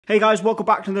Hey guys, welcome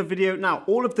back to another video. Now,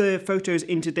 all of the photos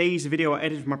in today's video are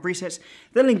edited from my presets.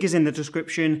 The link is in the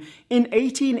description. In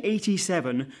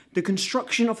 1887, the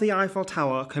construction of the Eiffel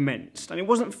Tower commenced, and it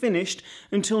wasn't finished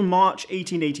until March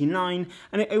 1889,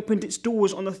 and it opened its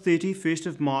doors on the 31st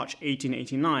of March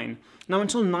 1889. Now,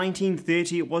 until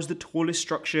 1930, it was the tallest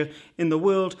structure in the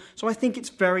world, so I think it's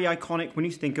very iconic when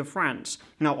you think of France.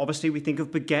 Now, obviously, we think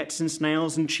of baguettes and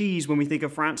snails and cheese when we think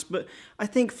of France, but I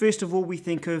think first of all we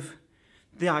think of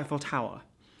the Eiffel Tower,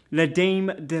 La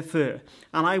Dame de Feu,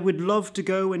 and I would love to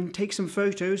go and take some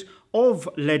photos of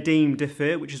La Dame de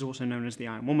Feu, which is also known as the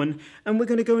Iron Woman, and we're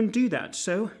going to go and do that.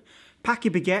 So, pack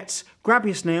your baguettes, grab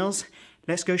your snails,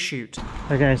 let's go shoot.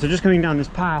 Okay, so just coming down this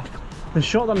path, the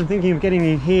shot that I'm thinking of getting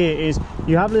in here is,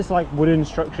 you have this like wooden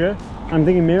structure. I'm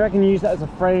thinking maybe I can use that as a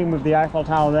frame with the Eiffel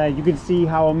Tower there. You can see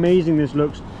how amazing this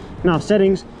looks. Now,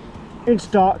 settings, it's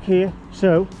dark here,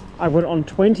 so I've got it on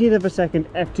 20th of a second,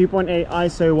 f2.8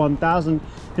 ISO 1000.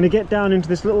 Gonna get down into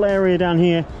this little area down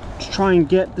here to try and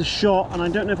get the shot, and I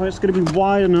don't know if it's gonna be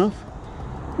wide enough.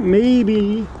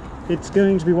 Maybe it's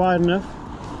going to be wide enough.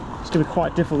 It's gonna be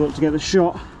quite difficult to get the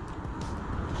shot.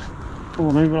 Oh,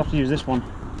 maybe we'll have to use this one.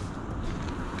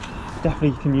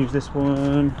 Definitely can use this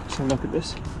one. Let's have a look at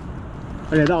this.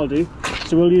 Okay, that'll do.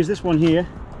 So we'll use this one here.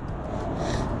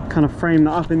 Kind of frame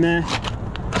that up in there.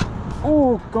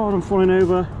 Oh God, I'm falling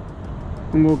over.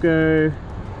 And we'll go,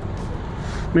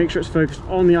 make sure it's focused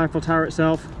on the Eiffel Tower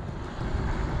itself,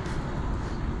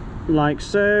 like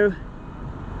so.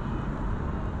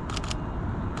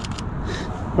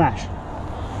 Bash.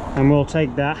 And we'll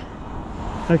take that.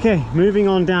 Okay, moving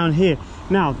on down here.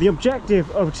 Now, the objective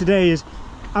of today is,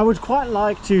 I would quite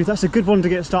like to, that's a good one to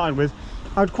get started with,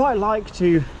 I would quite like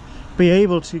to be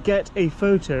able to get a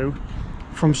photo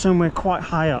from somewhere quite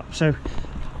high up. So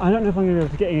I don't know if I'm going to be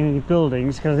able to get in any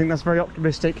buildings, because I think that's very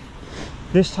optimistic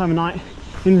this time of night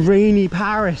in rainy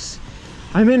Paris.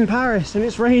 I'm in Paris and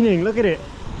it's raining, look at it.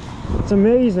 It's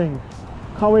amazing.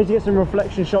 Can't wait to get some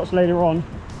reflection shots later on.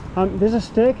 There's a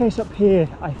staircase up here,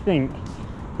 I think,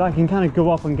 that I can kind of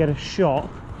go up and get a shot.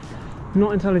 I'm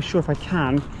not entirely sure if I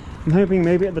can. I'm hoping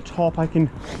maybe at the top I can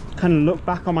kind of look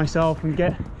back on myself and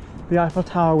get the Eiffel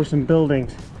Tower with some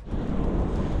buildings.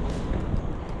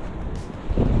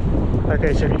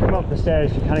 Okay, so if you come up the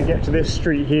stairs, you kind of get to this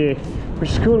street here, which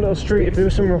is a cool little street. If there were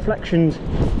some reflections,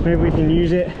 maybe we can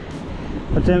use it.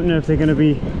 I don't know if they're going to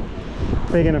be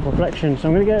big enough reflections, so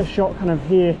I'm going to get a shot kind of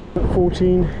here at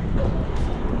 14.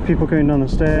 People going down the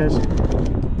stairs.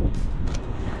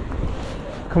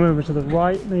 Come over to the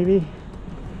right, maybe.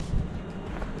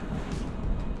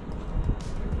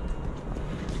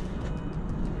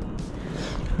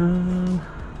 I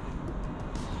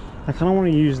kind of want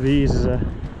to use these as a...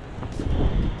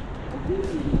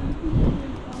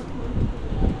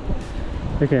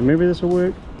 Okay, maybe this will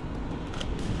work.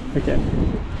 Okay,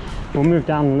 we'll move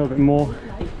down a little bit more.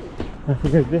 If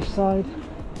we go this side.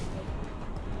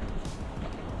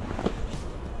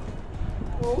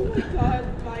 Oh my God,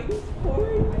 mine's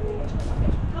pouring.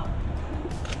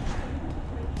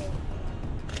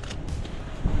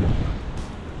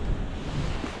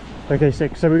 Okay, so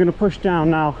we're going to push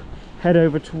down now, head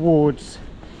over towards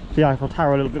the Eiffel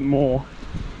Tower a little bit more.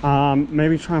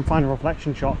 Maybe try and find a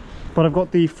reflection shot. But I've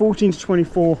got the 14 to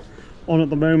 24 on at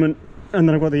the moment, and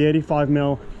then I've got the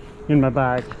 85mm in my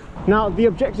bag. Now, the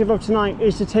objective of tonight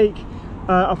is to take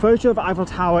a photo of Eiffel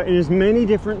Tower in as many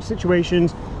different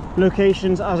situations,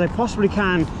 locations as I possibly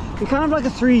can, in kind of like a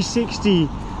 360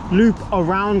 loop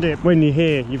around it. When you're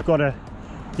here, you've got to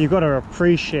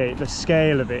appreciate the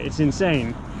scale of it. It's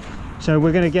insane. So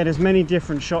we're going to get as many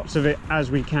different shots of it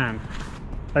as we can.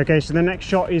 Okay, so the next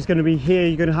shot is going to be here.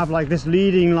 You're going to have like this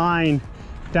leading line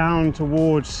down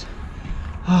towards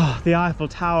the Eiffel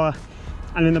Tower,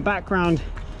 and in the background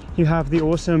you have the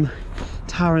awesome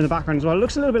tower in the background as well. It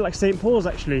looks a little bit like St. Paul's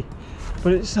actually,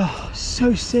 but it's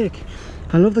so sick.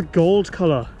 I love the gold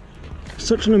color,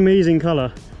 such an amazing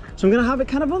color. So I'm gonna have it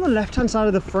kind of on the left hand side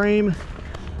of the frame,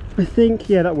 I think.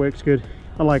 Yeah, that works good.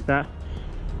 I like that.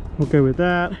 We'll go with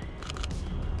that.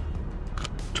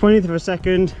 20th of a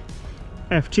second,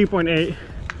 f2.8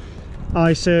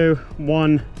 ISO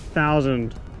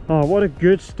 1000. Oh, what a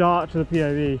good start to the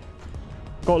POV.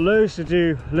 Got loads to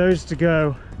do, loads to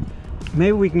go.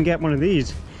 Maybe we can get one of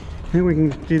these. Maybe we can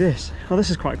do this. Oh, this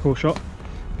is quite a cool shot.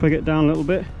 If I get down a little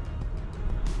bit,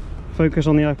 focus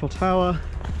on the Eiffel Tower,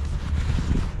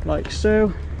 like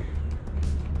so.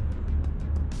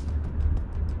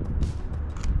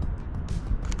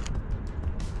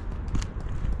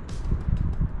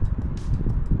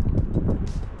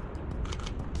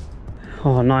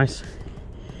 Oh, nice.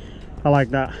 I like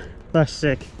that. That's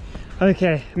sick.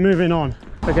 Okay, moving on.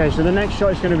 Okay, so the next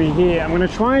shot is going to be here. I'm going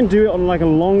to try and do it on like a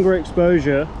longer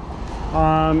exposure.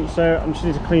 So I just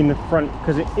need to clean the front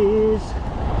because it is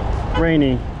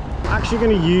rainy. I'm actually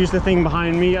going to use the thing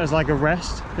behind me as like a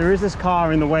rest. There is this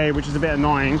car in the way, which is a bit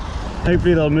annoying.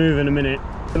 Hopefully they'll move in a minute.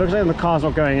 It looks like the car's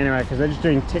not going anywhere because they're just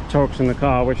doing TikToks in the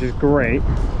car, which is great.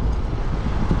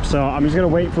 So I'm just going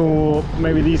to wait for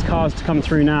maybe these cars to come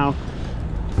through now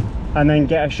and then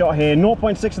get a shot here.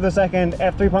 0.6 of the second,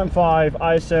 f3.5,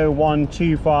 ISO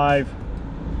 125.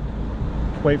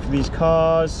 Wait for these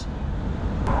cars.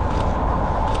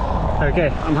 Okay,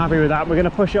 I'm happy with that. We're going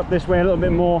to push up this way a little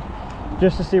bit more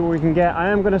just to see what we can get. I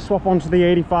am going to swap onto the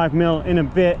 85mm in a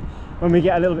bit when we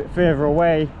get a little bit further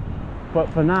away. But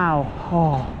for now,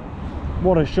 oh,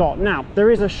 what a shot. Now,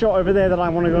 there is a shot over there that I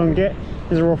want to go and get.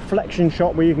 There's a reflection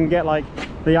shot where you can get like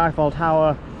the Eiffel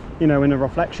Tower, you know, in a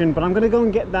reflection. But I'm going to go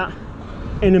and get that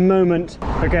in a moment.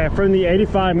 Okay, I've thrown the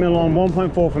 85mm on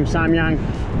 1.4 from Samyang.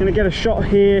 I'm going to get a shot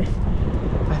here.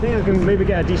 I think I can maybe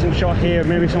get a decent shot here,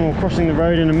 maybe someone crossing the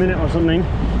road in a minute or something,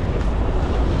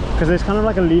 because there's kind of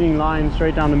like a leading line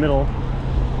straight down the middle.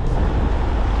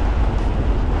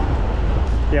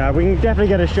 Yeah, we can definitely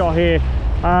get a shot here.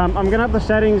 I'm gonna have the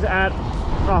settings at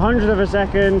 100th of a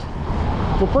second.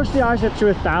 We'll push the ISO to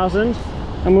 1000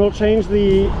 and we'll change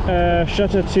the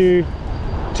shutter to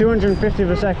 250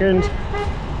 of a second.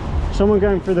 Someone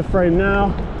going through the frame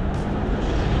now.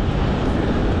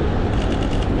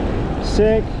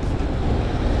 Sick.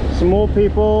 Some more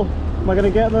people. Am I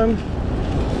gonna get them?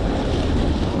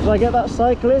 Did I get that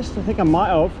cyclist? I think I might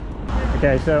have.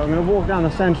 Okay, so I'm gonna walk down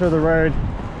the center of the road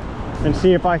and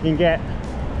see if I can get,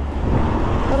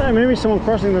 I don't know, maybe someone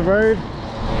crossing the road.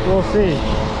 We'll see.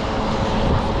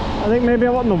 I think maybe I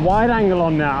want the wide angle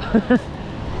on now.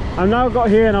 I've now got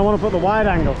here and I want to put the wide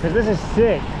angle because this is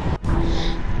sick.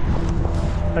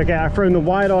 Okay, I've thrown the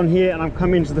wide on here and I'm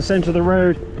coming to the center of the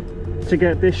road to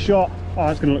get this shot. Oh,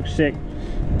 it's gonna look sick.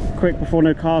 Quick before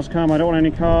no cars come. I don't want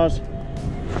any cars.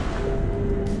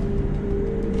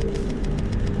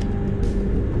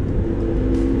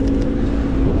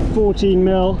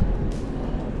 $14mm.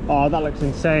 Oh, that looks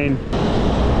insane.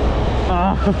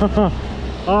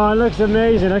 Oh, it looks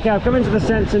amazing. Okay, I've come into the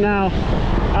sensor now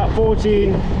at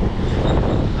 14.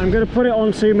 I'm going to put it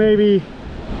onto maybe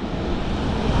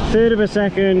 1/3 of a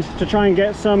second to try and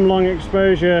get some long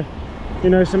exposure. You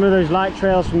know, some of those light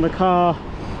trails from the car.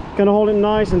 Gonna hold it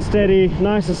nice and steady,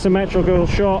 nice and symmetrical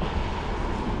shot.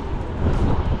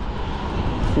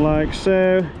 Like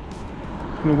so.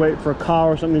 I'm gonna wait for a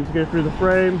car or something to go through the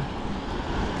frame.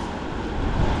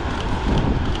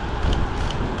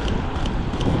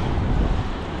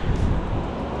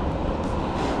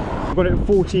 I've got it at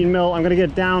 14mm. I'm gonna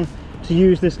get down to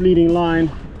use this leading line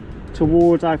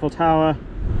towards Eiffel Tower.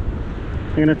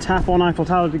 I'm gonna tap on Eiffel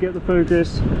Tower to get the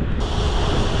focus.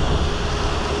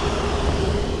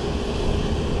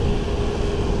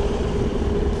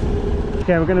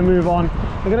 Okay, we're going to move on.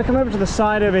 I'm going to come over to the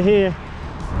side over here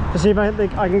to see if I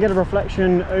think I can get a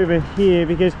reflection over here,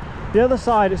 because the other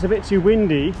side it's a bit too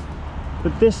windy,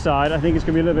 but this side I think it's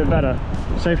going to be a little bit better.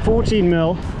 So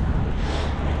 14mm,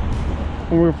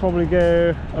 and we'll probably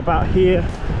go about here.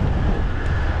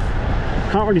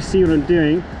 Can't really see what I'm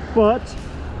doing, but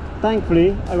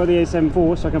thankfully I've got the A7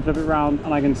 IV, so I can flip it around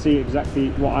and I can see exactly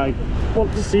what I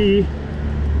want to see.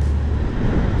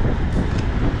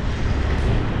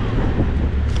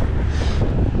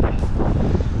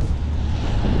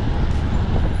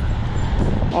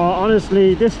 Oh,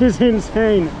 honestly, this is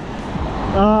insane.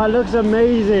 Oh, it looks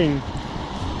amazing.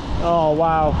 Oh,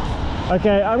 wow.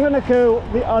 Okay, I'm gonna go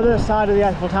the other side of the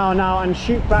Eiffel Tower now and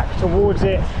shoot back towards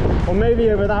it, or maybe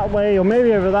over that way, or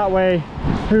maybe over that way.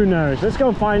 Who knows? Let's go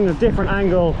and find a different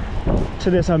angle to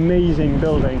this amazing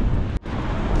building.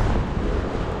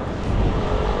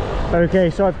 Okay,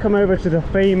 so I've come over to the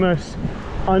famous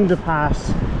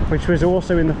underpass, which was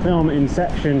also in the film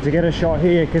Inception, to get a shot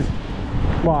here, because,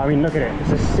 well, I mean, look at it,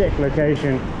 it's a sick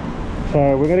location.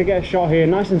 So we're going to get a shot here,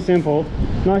 nice and simple,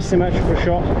 nice symmetrical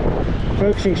shot,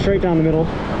 focusing straight down the middle.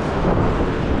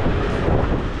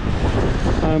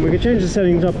 We can change the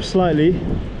settings up slightly.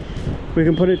 We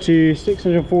can put it to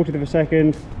 640th of a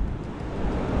second,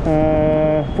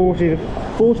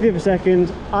 40th of a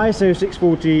second, ISO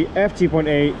 640,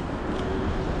 f2.8,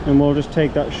 and we'll just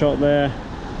take that shot there.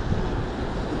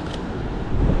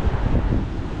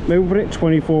 Maybe we'll put it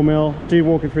 24mm, do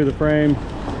walking through the frame.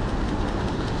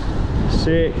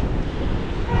 Sick.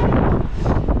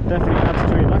 Definitely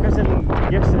adds to it. Like I said in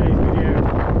yesterday's video,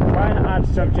 try and add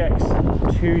subjects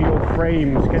to your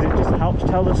frames, because it just helps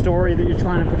tell the story that you're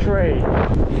trying to portray.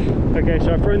 Okay,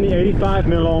 so I've thrown the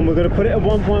 85mm on, we're going to put it at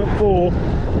 1.4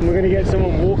 and we're going to get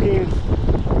someone walking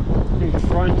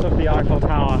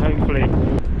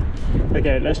quickly.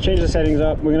 Okay, let's change the settings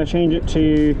up. We're going to change it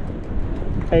to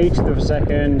 1/8 of a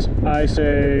second,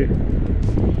 ISO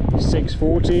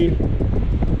 640.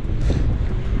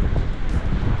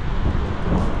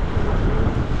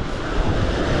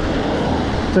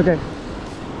 It's okay.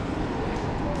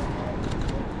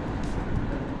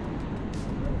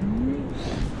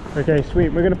 Okay, sweet.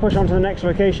 We're going to push on to the next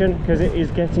location because it is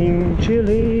getting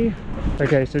chilly.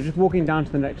 Okay, so just walking down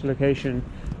to the next location,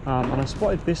 and I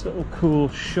spotted this little cool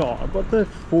shot. I've got the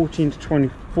 14 to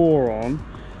 24 on,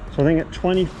 so I think at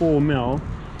 24mm,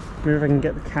 maybe if I can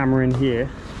get the camera in here,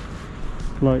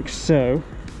 like so.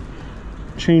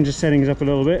 Change the settings up a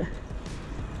little bit.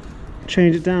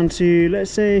 Change it down to,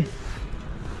 let's say,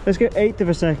 let's go 1/8 of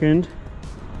a second.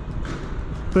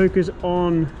 Focus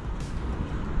on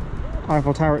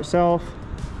Eiffel Tower itself.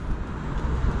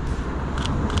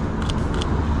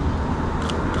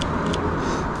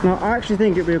 Now I actually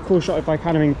think it'd be a cool shot if I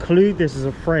kind of include this as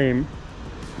a frame.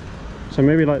 So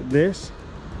maybe like this.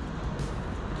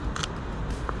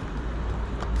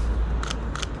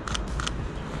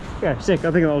 Yeah, sick,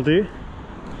 I think that'll do.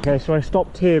 Okay, so I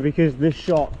stopped here because this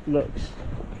shot looks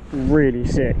really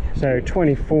sick. So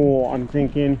 24, I'm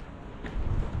thinking.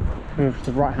 Move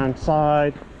to the right hand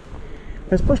side.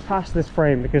 Let's push past this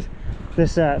frame because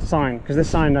this sign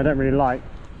I don't really like.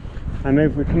 And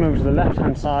maybe we come over to the left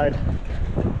hand side.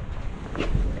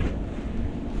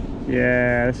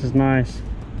 Yeah, this is nice.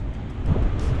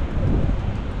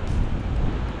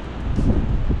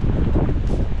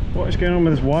 What is going on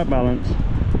with this white balance?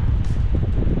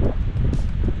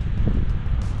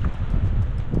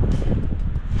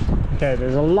 Okay,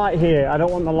 there's a light here. I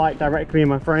don't want the light directly in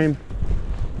my frame.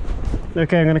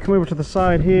 Okay, I'm going to come over to the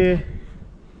side here.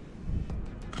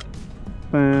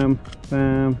 Bam,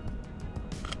 bam.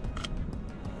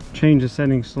 Change the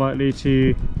settings slightly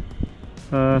to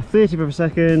 30 per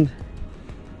second,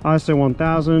 ISO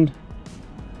 1000.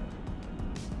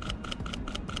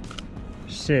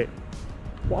 Shit,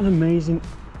 what an amazing,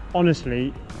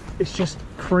 honestly, it's just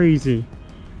crazy.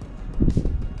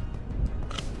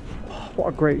 What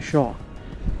a great shot.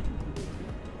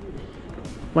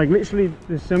 Like literally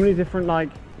there's so many different like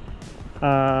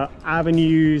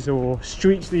avenues or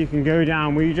streets that you can go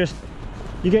down where you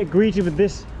get greeted with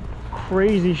this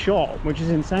crazy shot, which is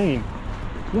insane.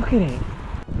 Look at it.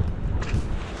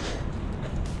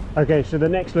 Okay, so the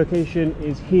next location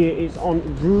is here. It's on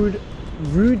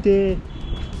Rue de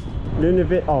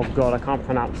Luneville. Oh god, I can't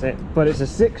pronounce it, but it's a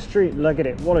 6th Street. Look at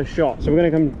it, what a shot. So we're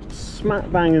going to come smack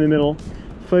bang in the middle,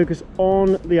 focus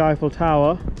on the Eiffel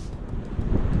Tower,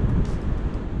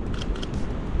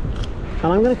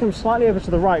 and I'm going to come slightly over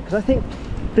to the right because I think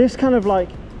this kind of like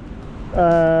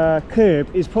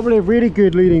curb is probably a really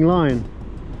good leading line.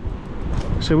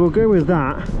 So we'll go with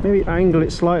that. Maybe angle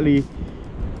it slightly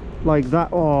like that.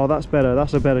 Oh, that's better.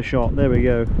 That's a better shot. There we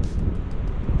go.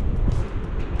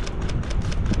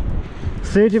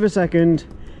 30 per second.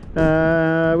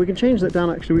 We can change that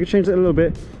down actually. We can change that a little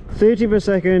bit. 30 per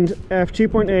second,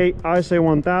 f2.8, ISO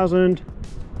 1000.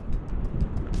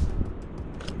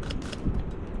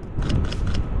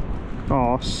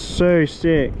 Oh, so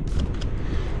sick.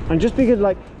 And just because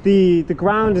like the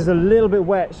ground is a little bit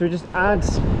wet, so it just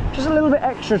adds just a little bit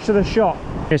extra to the shot.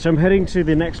 Okay, so I'm heading to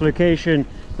the next location.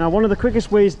 Now one of the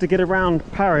quickest ways to get around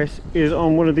Paris is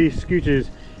on one of these scooters.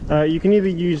 You can either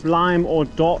use Lime or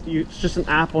Dot. It's just an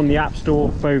app on the App Store,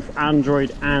 both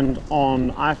Android and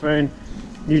on iPhone.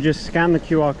 You just scan the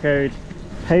QR code,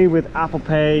 pay with Apple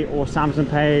Pay or Samsung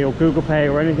Pay or Google Pay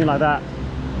or anything like that,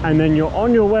 and then you're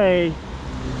on your way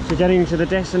to getting to the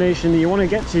destination that you want to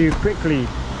get to quickly.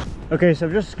 Okay, so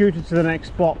I've just scooted to the next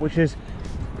spot, which is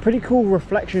a pretty cool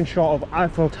reflection shot of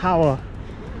Eiffel Tower.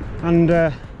 And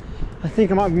I think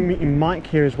I might be meeting Mike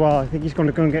here as well. I think he's going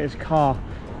to go and get his car.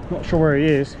 Not sure where he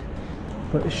is,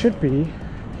 but it should be.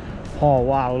 Oh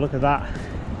wow, look at that.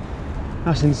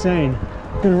 That's insane.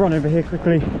 I'm going to run over here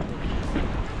quickly.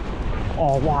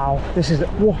 Oh wow, this is,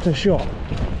 what a shot.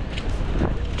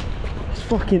 It's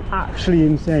fucking actually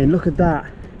insane. Look at that.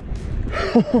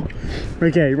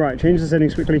 Okay, right, change the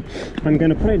settings quickly. I'm going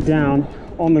to put it down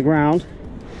on the ground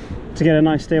to get a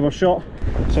nice stable shot.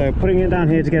 So putting it down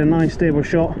here to get a nice stable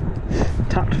shot.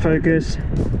 Tap to focus.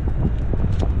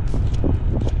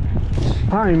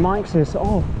 Apparently Mike's here, so,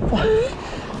 oh,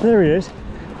 there he is.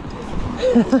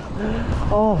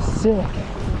 Oh, sick.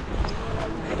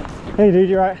 Hey dude,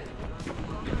 you right?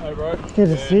 Hey bro. Good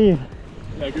to see you.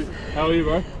 Yeah, good. How are you,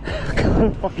 bro?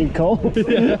 Fucking cold.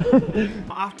 Yeah.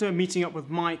 After meeting up with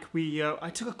Mike, I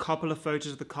took a couple of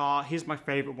photos of the car. Here's my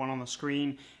favorite one on the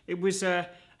screen. It was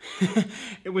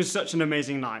it was such an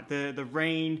amazing night. The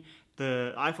rain,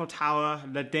 the Eiffel Tower,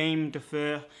 the Dame de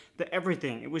Fer, the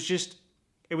everything. It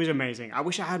was amazing. I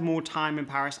wish I had more time in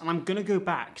Paris, and I'm gonna go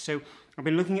back. So I've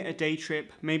been looking at a day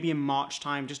trip, maybe in March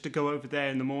time, just to go over there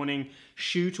in the morning,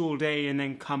 shoot all day, and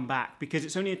then come back, because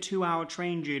it's only a 2-hour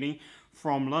train journey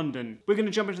from London. We're gonna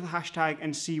jump into the hashtag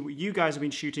and see what you guys have been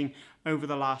shooting over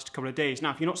the last couple of days. Now,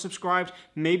 if you're not subscribed,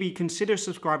 maybe consider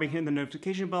subscribing, hitting the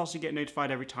notification bell so you get notified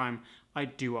every time I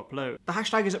do upload. The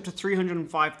hashtag is up to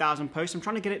 305,000 posts. I'm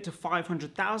trying to get it to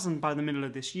 500,000 by the middle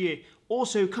of this year.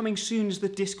 Also, coming soon is the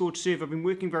Discord server. I've been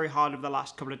working very hard over the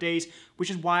last couple of days, which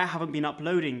is why I haven't been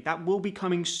uploading. That will be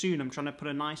coming soon. I'm trying to put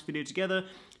a nice video together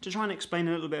to try and explain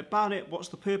a little bit about it, what's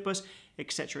the purpose,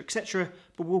 etc, etc.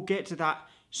 But we'll get to that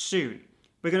soon.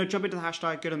 We're going to jump into the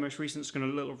hashtag, go to the most recent, it's going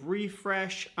to a little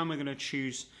refresh, and we're going to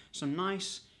choose some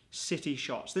nice city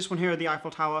shots. This one here at the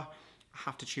Eiffel Tower, I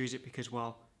have to choose it because,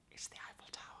 well, it's the Eiffel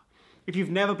Tower. If you've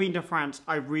never been to France,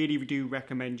 I really do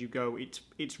recommend you go.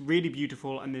 It's really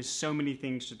beautiful, and there's so many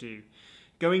things to do.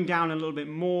 Going down a little bit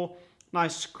more,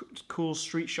 nice cool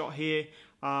street shot here.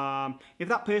 If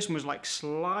that person was like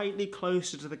slightly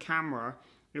closer to the camera,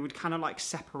 it would kind of like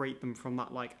separate them from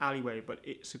that like alleyway, but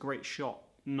it's a great shot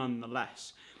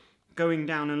nonetheless. Going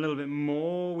down a little bit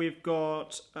more, we've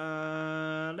got,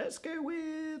 let's go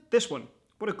with this one.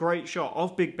 What a great shot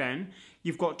of Big Ben.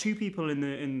 You've got two people in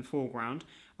the foreground.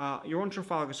 You're on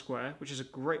Trafalgar Square, which is a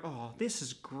great, oh, this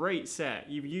is great set.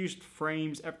 You've used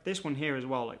frames, this one here as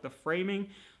well, like the framing,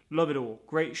 love it all.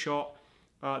 Great shot.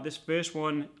 This first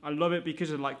one, I love it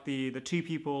because of like the two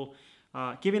people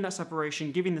giving that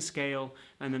separation, giving the scale,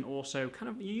 and then also kind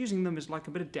of using them as like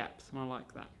a bit of depth, and I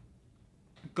like that.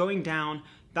 Going down,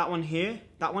 that one here,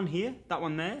 that one here, that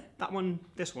one there, that one,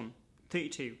 this one,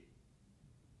 32.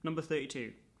 Number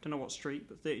 32. Don't know what street,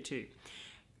 but 32.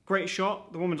 Great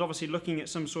shot. The woman's obviously looking at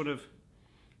some sort of...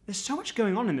 There's so much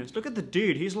going on in this. Look at the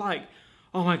dude. He's like,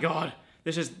 oh my god,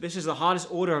 this is the hardest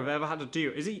order I've ever had to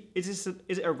do. Is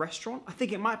it a restaurant? I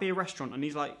think it might be a restaurant, and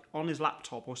he's like on his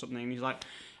laptop or something, and he's like,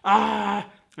 ah!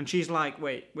 And she's like,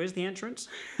 wait, where's the entrance?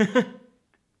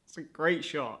 It's a great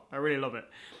shot. I really love it.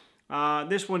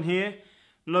 This one here,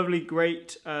 lovely,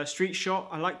 great street shot.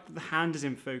 I like that the hand is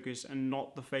in focus and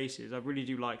not the faces. I really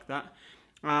do like that.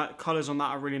 Colours on that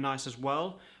are really nice as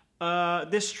well.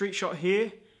 This street shot here,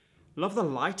 love the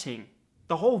lighting.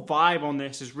 The whole vibe on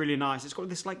this is really nice. It's got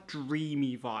this like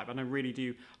dreamy vibe, and I really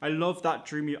do. I love that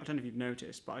dreamy, I don't know if you've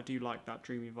noticed, but I do like that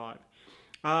dreamy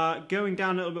vibe. Going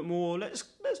down a little bit more, let's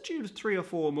choose 3 or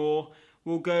 4 more.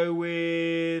 We'll go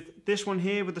with this one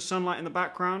here with the sunlight in the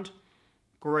background.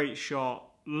 Great shot.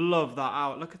 Love that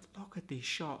out. Look at these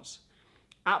shots.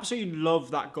 Absolutely love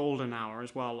that golden hour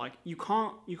as well. Like you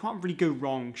can't really go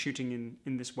wrong shooting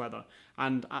in this weather.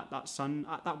 And at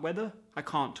that weather, I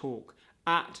can't talk.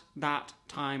 At that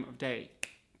time of day.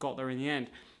 Got there in the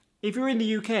end. If you're in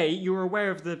the UK, you're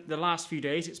aware of the last few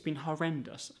days. It's been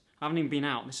horrendous. I haven't even been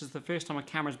out. This is the first time my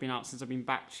camera's been out since I've been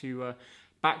back to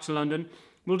London.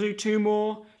 We'll do 2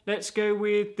 more. Let's go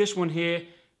with this one here.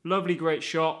 Lovely, great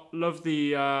shot. Love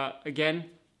the, again,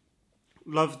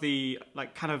 love the,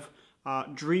 like, kind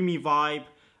of dreamy vibe.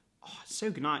 Oh, it's so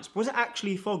nice. Was it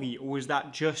actually foggy, or was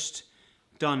that just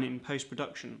done in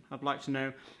post-production? I'd like to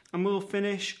know. And we'll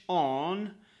finish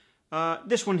on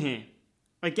this one here.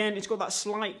 Again, it's got that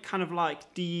slight kind of,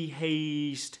 like,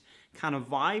 de-hazed kind of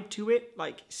vibe to it.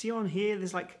 Like, see on here,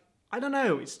 there's, like, I don't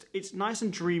know. It's nice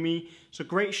and dreamy. It's a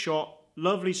great shot.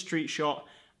 Lovely street shot.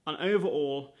 And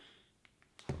overall,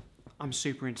 I'm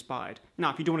super inspired. Now,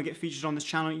 if you do want to get featured on this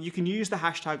channel, you can use the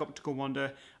hashtag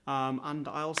OPTICALWANDER, and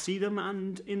I'll see them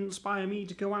and inspire me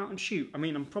to go out and shoot. I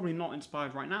mean, I'm probably not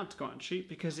inspired right now to go out and shoot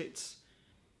because it's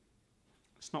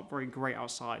not very great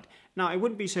outside. Now, it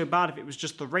wouldn't be so bad if it was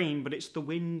just the rain, but it's the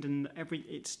wind and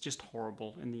it's just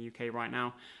horrible in the UK right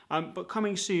now. But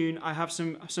coming soon, I have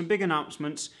some big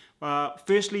announcements.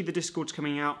 Firstly, the Discord's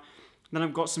coming out. Then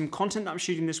I've got some content that I'm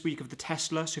shooting this week of the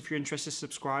Tesla, so if you're interested,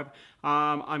 subscribe.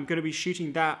 I'm going to be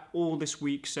shooting that all this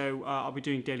week, so I'll be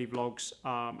doing daily vlogs.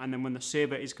 And then when the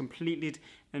server is completed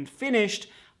and finished,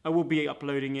 I will be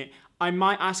uploading it. I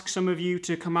might ask some of you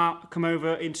to come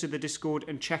over into the Discord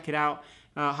and check it out.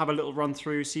 Have a little run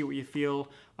through, see what you feel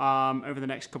over the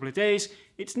next couple of days.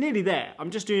 It's nearly there.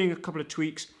 I'm just doing a couple of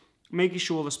tweaks, making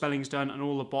sure all the spelling's done and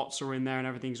all the bots are in there and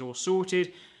everything's all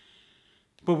sorted.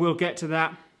 But we'll get to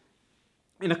that.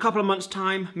 In a couple of months'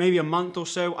 time, maybe a month or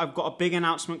so, I've got a big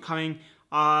announcement coming.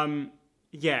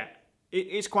 Yeah,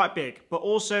 it's quite big. But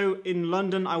also in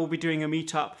London, I will be doing a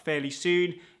meetup fairly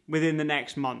soon, within the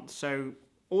next month. So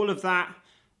all of that,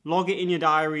 log it in your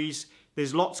diaries.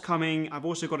 There's lots coming. I've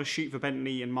also got a shoot for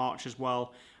Bentley in March as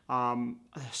well. There's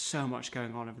so much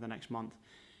going on over the next month.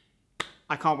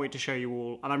 I can't wait to show you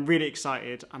all, and I'm really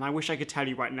excited, and I wish I could tell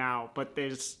you right now, but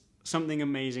there's something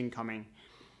amazing coming.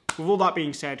 With all that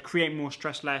being said, create more,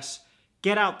 stress less,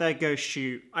 get out there, go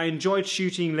shoot. I enjoyed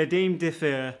shooting Le Dame de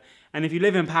Feu, and if you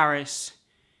live in Paris,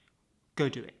 go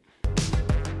do it.